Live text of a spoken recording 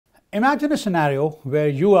Imagine a scenario where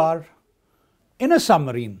you are in a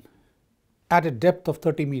submarine at a depth of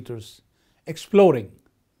 30 meters, exploring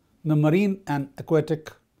the marine and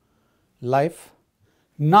aquatic life.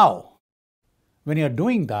 Now, when you are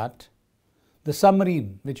doing that, the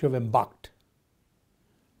submarine which you have embarked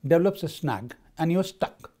develops a snag and you are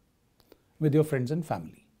stuck with your friends and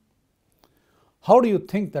family. How do you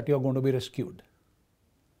think that you are going to be rescued?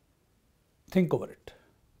 Think over it.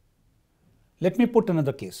 Let me put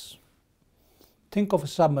another case. Think of a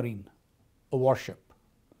submarine, a warship,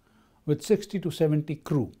 with 60 to 70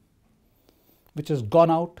 crew, which has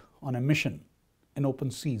gone out on a mission in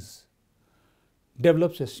open seas,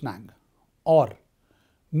 develops a snag, or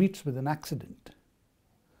meets with an accident.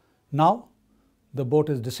 Now, the boat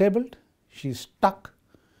is disabled, she is stuck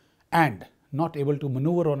and not able to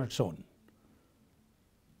maneuver on its own.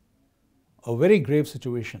 A very grave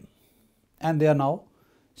situation, and they are now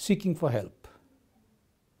seeking for help.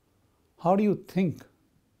 How do you think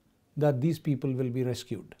that these people will be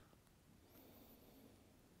rescued?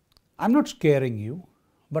 I'm not scaring you,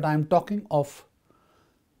 but I'm talking of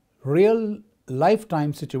real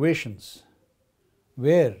lifetime situations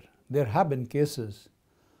where there have been cases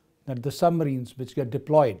that the submarines which get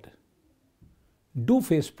deployed do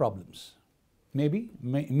face problems. Maybe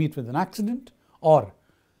meet with an accident or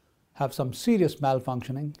have some serious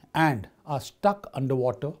malfunctioning and are stuck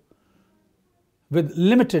underwater with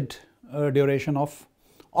limited duration of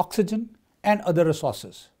oxygen and other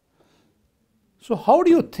resources. So how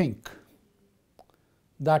do you think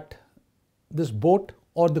that this boat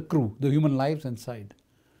or the crew, the human lives inside,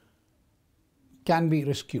 can be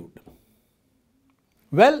rescued?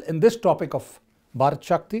 Well, in this topic of Bharat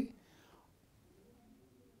Shakti,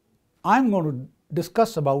 I'm going to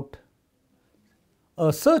discuss about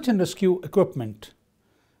a search and rescue equipment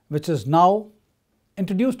which is now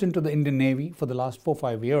introduced into the Indian Navy for the last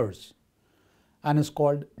 4-5 years and is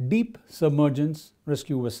called Deep Submergence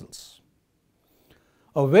Rescue Vessels.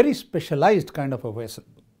 A very specialized kind of a vessel.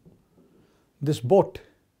 This boat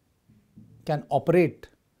can operate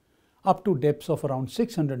up to depths of around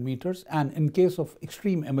 600 meters and in case of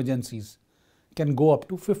extreme emergencies can go up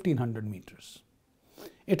to 1500 meters.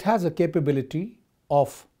 It has a capability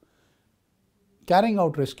of carrying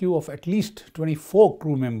out rescue of at least 24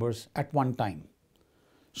 crew members at one time.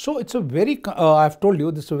 So it's a very, I've told you,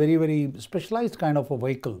 this is a very, very specialized kind of a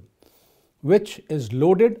vehicle which is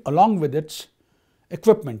loaded along with its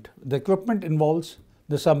equipment. The equipment involves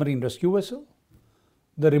the submarine rescue vessel,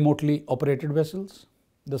 the remotely operated vessels,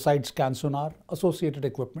 the side scan sonar, associated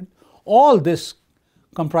equipment. All this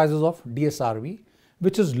comprises of DSRV,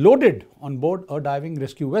 which is loaded on board a diving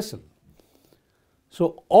rescue vessel.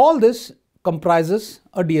 So all this comprises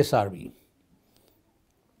a DSRV.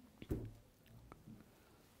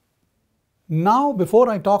 Now, before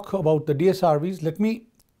I talk about the DSRVs, let me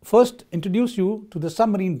first introduce you to the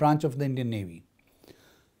submarine branch of the Indian Navy.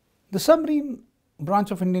 The submarine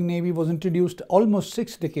branch of Indian Navy was introduced almost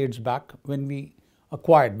 6 decades back when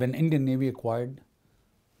Indian Navy acquired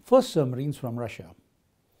first submarines from Russia.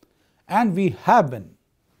 And we have been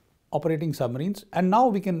operating submarines, and now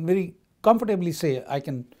we can very comfortably say, I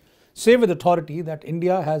can say with authority that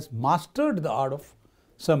India has mastered the art of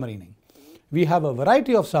submarining. We have a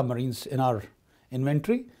variety of submarines in our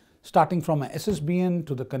inventory, starting from a SSBN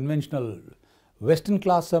to the conventional Western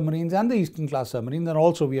class submarines and the Eastern class submarines, and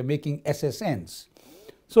also we are making SSNs.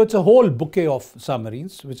 So it's a whole bouquet of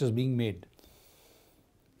submarines which is being made.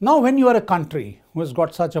 Now, when you are a country who has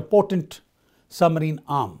got such a potent submarine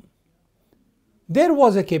arm, there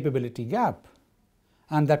was a capability gap,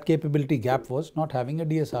 and that capability gap was not having a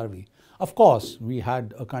DSRV. Of course, we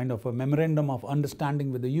had a kind of a memorandum of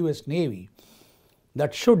understanding with the US Navy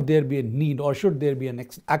that should there be a need or should there be an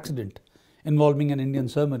accident involving an Indian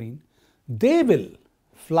submarine, they will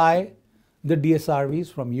fly the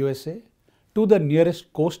DSRVs from USA to the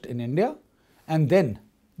nearest coast in India, and then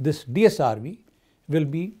this DSRV will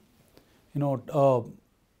be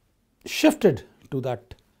shifted to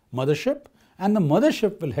that mothership, and the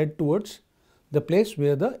mothership will head towards the place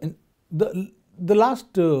where the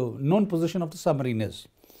last known position of the submarine is.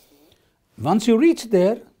 Once you reach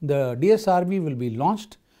there, the DSRV will be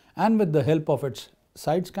launched, and with the help of its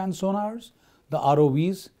side scan sonars, the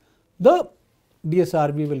ROVs, the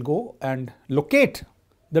DSRV will go and locate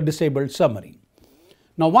the disabled submarine.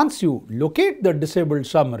 Now, once you locate the disabled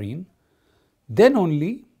submarine, then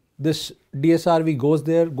only this DSRV goes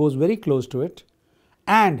there, goes very close to it,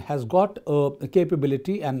 and has got a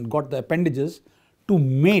capability and got the appendages to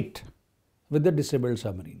mate with the disabled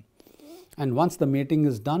submarine. And once the mating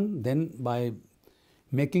is done, then by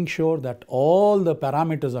making sure that all the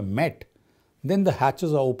parameters are met, then the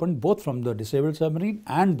hatches are opened both from the disabled submarine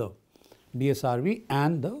and the DSRV,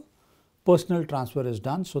 and the personnel transfer is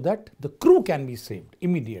done so that the crew can be saved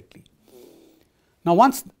immediately. Now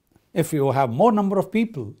once, if you have more number of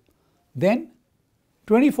people, then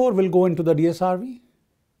 24 will go into the DSRV,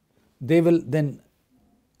 they will then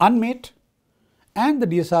unmate, and the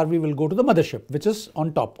DSRV will go to the mothership, which is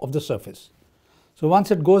on top of the surface. So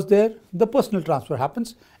once it goes there, the personnel transfer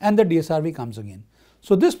happens and the DSRV comes again.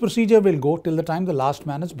 So this procedure will go till the time the last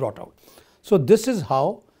man is brought out. So this is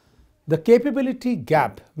how the capability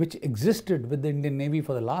gap which existed with the Indian Navy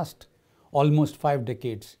for the last almost 5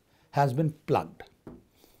 decades has been plugged.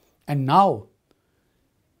 And now,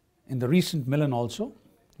 in the recent millennium also,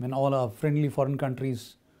 when all our friendly foreign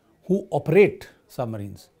countries who operate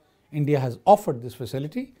submarines, India has offered this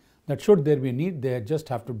facility that should there be a need, they just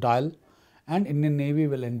have to dial, and Indian Navy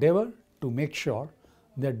will endeavor to make sure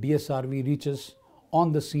that DSRV reaches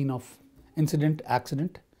on the scene of incident,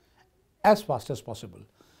 accident as fast as possible.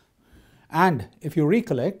 And if you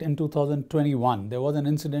recollect, in 2021, there was an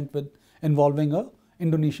incident involving an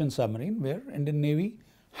Indonesian submarine where Indian Navy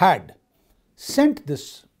had sent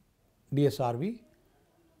this DSRV.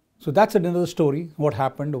 So that's another story, what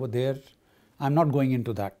happened over there. I'm not going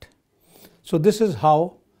into that. So this is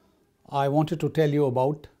how I wanted to tell you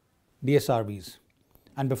about DSRVs.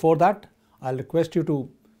 And before that, I'll request you to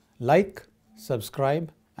like,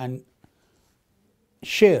 subscribe and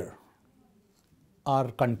share our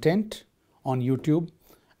content on YouTube,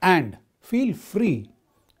 and feel free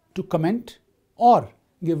to comment or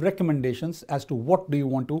give recommendations as to what do you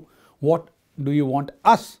want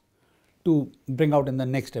us to bring out in the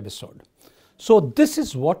next episode. So this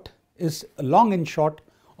is what is long and short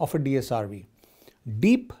of a DSRV,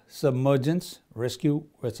 Deep Submergence Rescue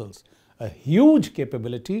Vessels, a huge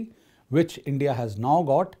capability which India has now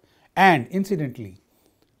got. And incidentally,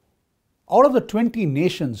 out of the 20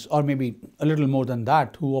 nations, or maybe a little more than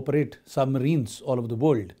that, who operate submarines all over the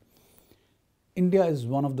world, India is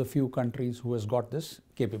one of the few countries who has got this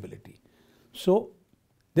capability. So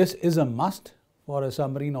this is a must for a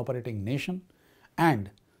submarine operating nation. And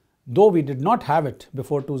though we did not have it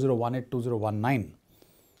before 2018, 2019,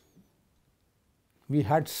 we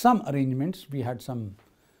had some arrangements. We had some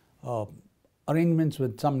arrangements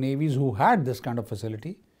with some navies who had this kind of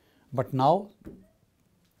facility. But now,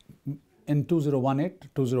 in 2018 to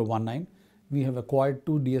 2019, we have acquired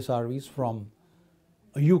 2 DSRVs from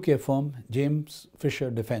a UK firm, James Fisher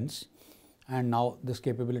Defence, and now this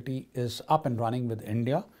capability is up and running with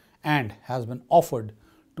India and has been offered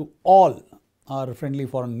to all our friendly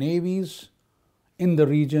foreign navies in the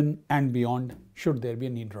region and beyond, should there be a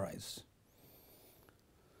need arise.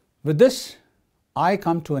 With this, I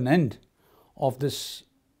come to an end of this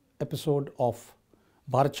episode of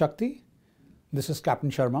Bharat Shakti. This is Captain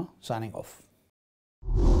Sharma signing off.